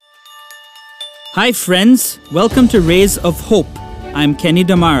Hi friends, welcome to Rays of Hope. I'm Kenny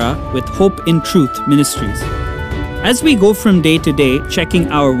Damara with Hope in Truth Ministries. As we go from day to day,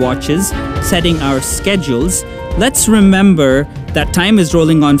 checking our watches, setting our schedules, let's remember that time is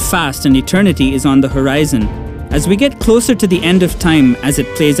rolling on fast and eternity is on the horizon. As we get closer to the end of time as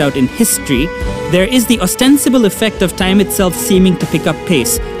it plays out in history, there is the ostensible effect of time itself seeming to pick up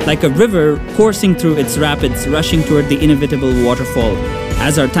pace, like a river coursing through its rapids, rushing toward the inevitable waterfall.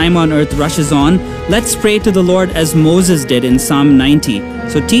 As our time on earth rushes on, let's pray to the Lord as Moses did in Psalm 90.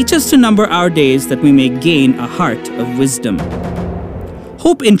 So teach us to number our days that we may gain a heart of wisdom.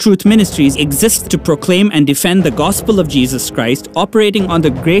 Hope in Truth Ministries exists to proclaim and defend the gospel of Jesus Christ, operating on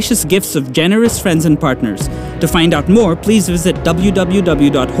the gracious gifts of generous friends and partners. To find out more, please visit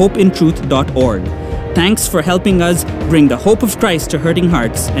www.hopeintruth.org. Thanks for helping us bring the hope of Christ to hurting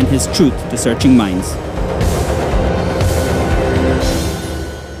hearts and His truth to searching minds.